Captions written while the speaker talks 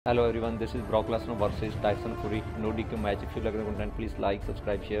Hello everyone, this is Brock Lesnar versus Tyson Fury. No DQ match. If you like the content, please like,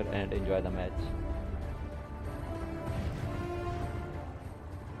 subscribe, share and enjoy the match.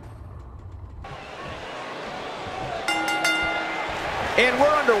 And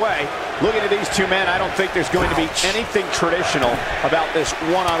we're underway. Looking at these two men, I don't think there's going to be anything traditional about this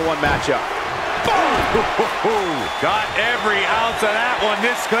one-on-one matchup. Boom! Got every ounce of that one.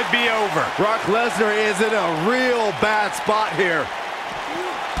 This could be over. Brock Lesnar is in a real bad spot here.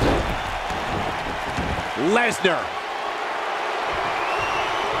 Lesnar.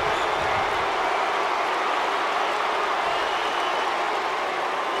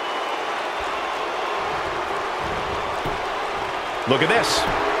 Look at this.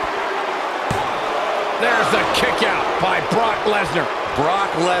 There's the kick out by Brock Lesnar. Brock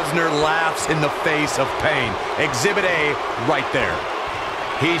Lesnar laughs in the face of pain. Exhibit A right there.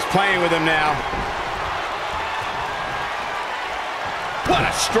 He's playing with him now. What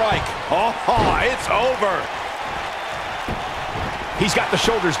a strike. Oh, it's over. He's got the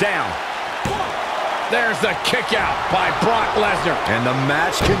shoulders down. There's the kick out by Brock Lesnar. And the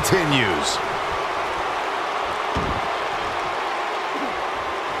match continues.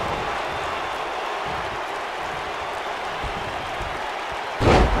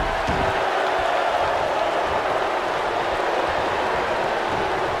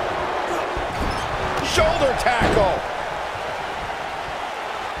 Shoulder tackle.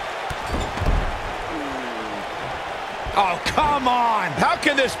 Oh, come on. How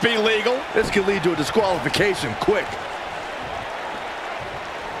can this be legal? This could lead to a disqualification quick.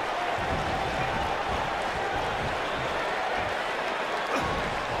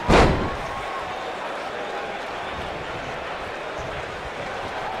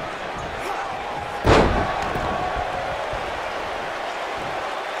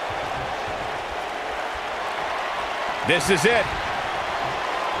 This is it.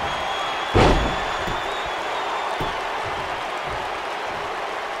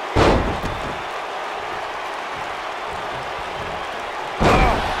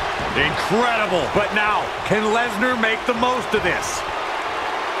 Incredible. But now, can Lesnar make the most of this?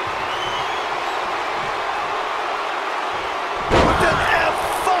 With an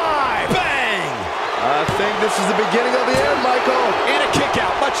F5. Bang! I think this is the beginning of the end, Michael. And a kick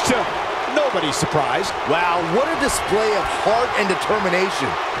out, much to nobody's surprise. Wow, what a display of heart and determination.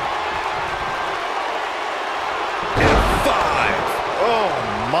 F5. Oh,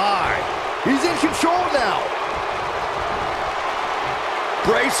 my. He's in control now.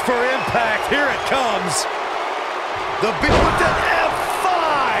 Brace for impact. Here it comes. The big with an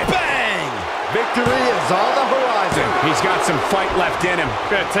F5. Bang! Victory is on the horizon. He's got some fight left in him.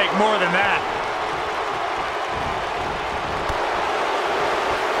 Gonna take more than that.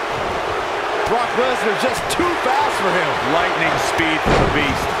 Brock Lesnar just too fast for him. Lightning speed for the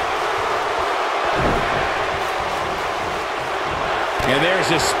beast. And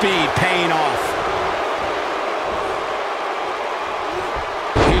there's his speed paying off.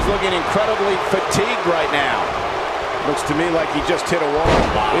 He's looking incredibly fatigued right now. Looks to me like he just hit a wall.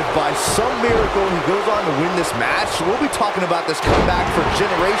 If by some miracle he goes on to win this match, we'll be talking about this comeback for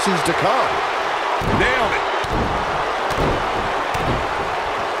generations to come. Nailed it.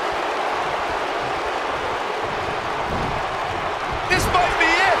 This might be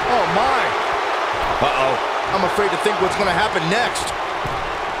it. Oh, my. Uh-oh. I'm afraid to think what's going to happen next.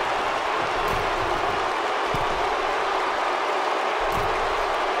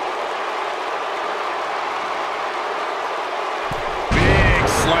 Big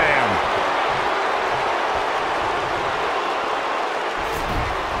slam.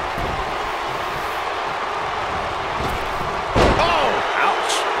 Oh,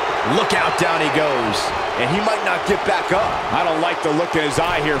 ouch. Look out, down he goes. And he might not get back up. I don't like the look in his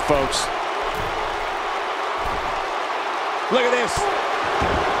eye here, folks. Look at this.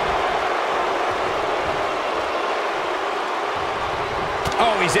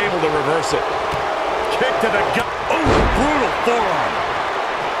 Oh, he's able to reverse it. Kick to the gut. Oh, brutal forearm.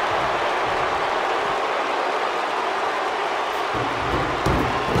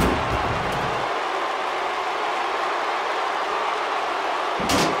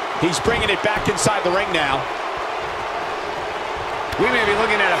 He's bringing it back inside the ring now. We may be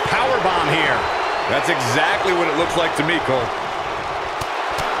looking at a power bomb here. That's exactly what it looks like to me, Cole.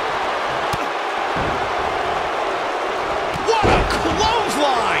 What a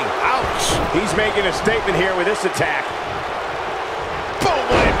clothesline! Ouch! He's making a statement here with this attack. Boom,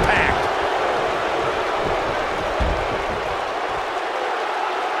 what impact!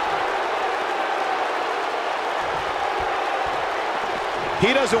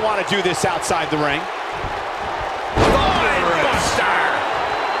 He doesn't want to do this outside the ring.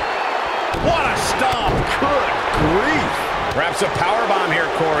 Good grief. Perhaps a powerbomb here,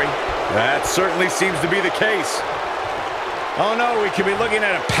 Corey. That certainly seems to be the case. Oh no, we could be looking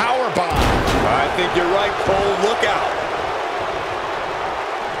at a powerbomb. I think you're right, Cole. Look out.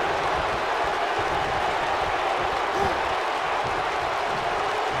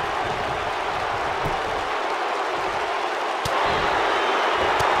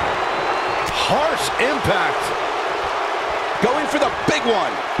 Harsh impact. Going for the big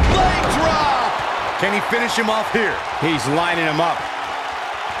one. Leg drop. Can he finish him off here? He's lining him up.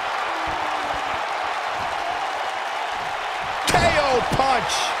 KO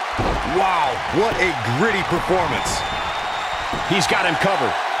punch. Wow, what a gritty performance. He's got him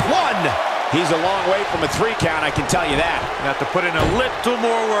covered. One. He's a long way from a 3 count, I can tell you that. You have to put in a little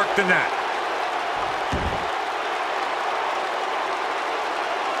more work than that.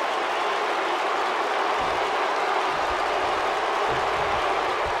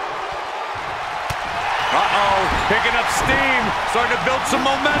 Uh-oh, picking up steam, starting to build some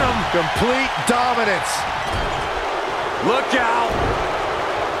momentum. Complete dominance. Look out.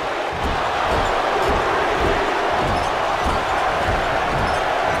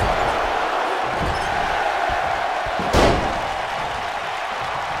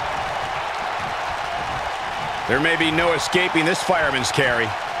 There may be no escaping this fireman's carry.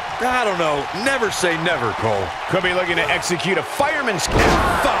 I don't know. Never say never, Cole. Could be looking to execute a fireman's F5.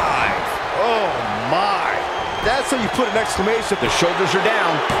 Oh, my. That's how you put an exclamation. The shoulders are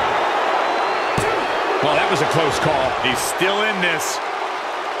down. Well, that was a close call. He's still in this.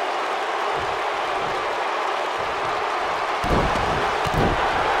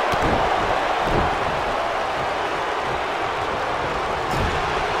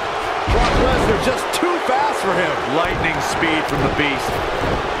 Brock Lesnar just too fast for him. Lightning speed from the Beast.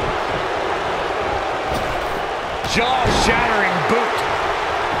 Jaw-shattering boot.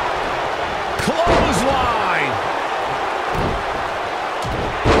 Clothesline.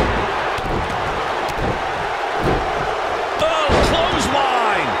 Oh,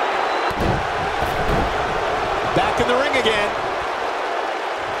 clothesline. Back in the ring again.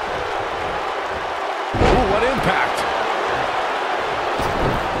 Ooh, what impact.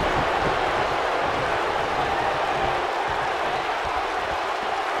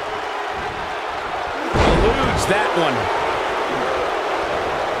 Eludes that one.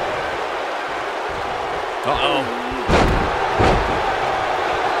 Uh-oh.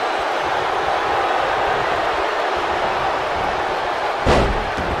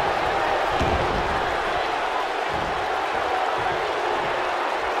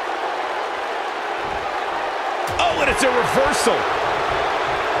 Oh, and it's a reversal.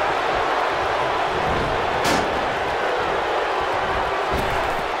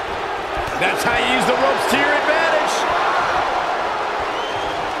 That's how you use the ropes to your advantage.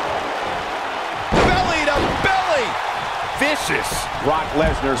 Belly to belly. Vicious. Brock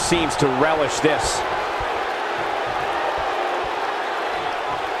Lesnar seems to relish this.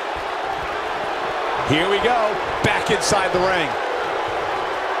 Here we go. Back inside the ring.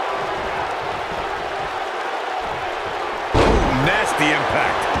 Ooh, nasty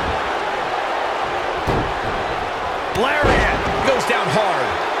impact. Lariat goes down hard.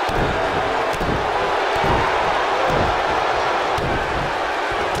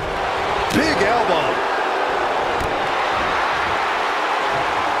 Big elbow.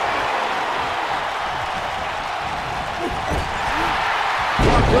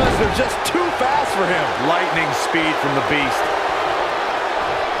 Brock Lesnar just too fast for him. Lightning speed from the Beast.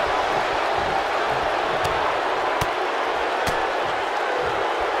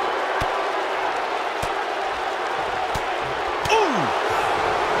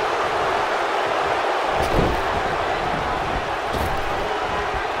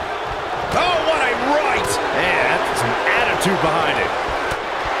 Behind it.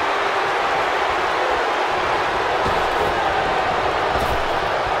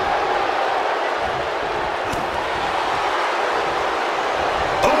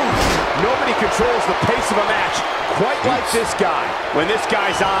 Oh, nobody controls the pace of a match quite like this guy. When this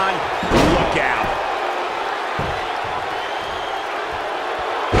guy's on, look out.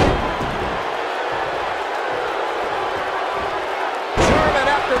 German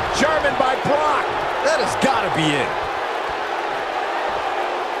after German by Brock. That has got to be it.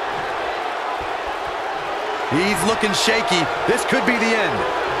 He's looking shaky. This could be the end.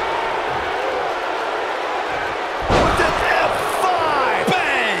 With an F5!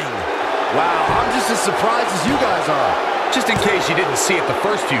 Bang! Wow, I'm just as surprised as you guys are. Just in case you didn't see it the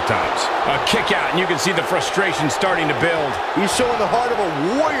first few times. A kick out, and you can see the frustration starting to build. He's showing the heart of a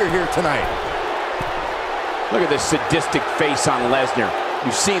warrior here tonight. Look at this sadistic face on Lesnar.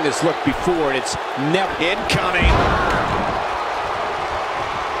 You've seen this look before, and it's never incoming.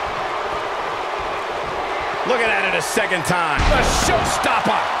 Looking at it a second time. The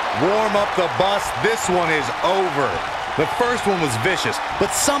showstopper. Warm up the bus. This one is over. The first one was vicious,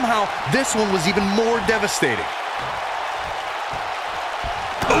 but somehow this one was even more devastating.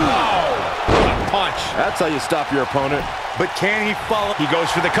 Oh, what a punch. That's how you stop your opponent. But can he follow? He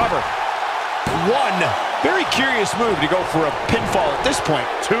goes for the cover. One. Very curious move to go for a pinfall at this point.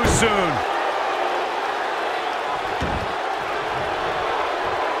 Too soon.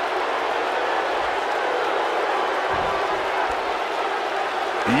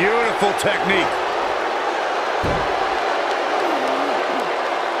 Beautiful technique.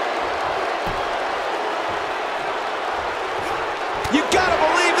 You gotta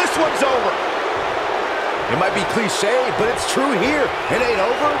believe this one's over. It might be cliche, but it's true here. It ain't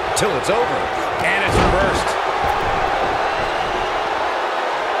over till it's over. And it's reversed.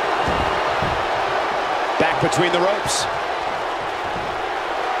 Back between the ropes.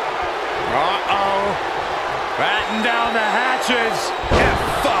 Uh-oh. Batten down the hatches.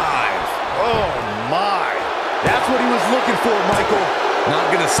 F5. Oh, my. That's what he was looking for, Michael. Not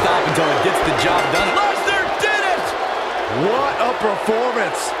going to stop until it gets the job done. Lesnar did it! What a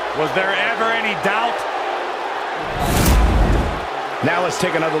performance. Was there ever any doubt? Now let's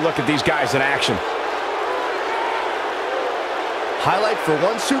take another look at these guys in action. Highlight for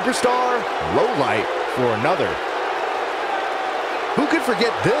one superstar, low light for another. Who could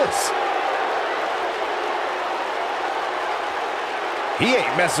forget this? He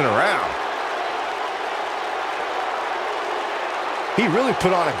ain't messing around. He really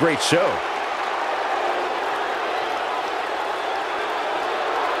put on a great show.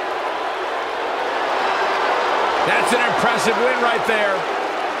 That's an impressive win right there.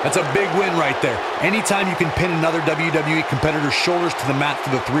 That's a big win right there. Anytime you can pin another WWE competitor's shoulders to the mat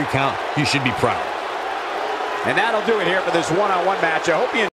for the 3 count, you should be proud. And that'll do it here for this one-on-one match. I hope you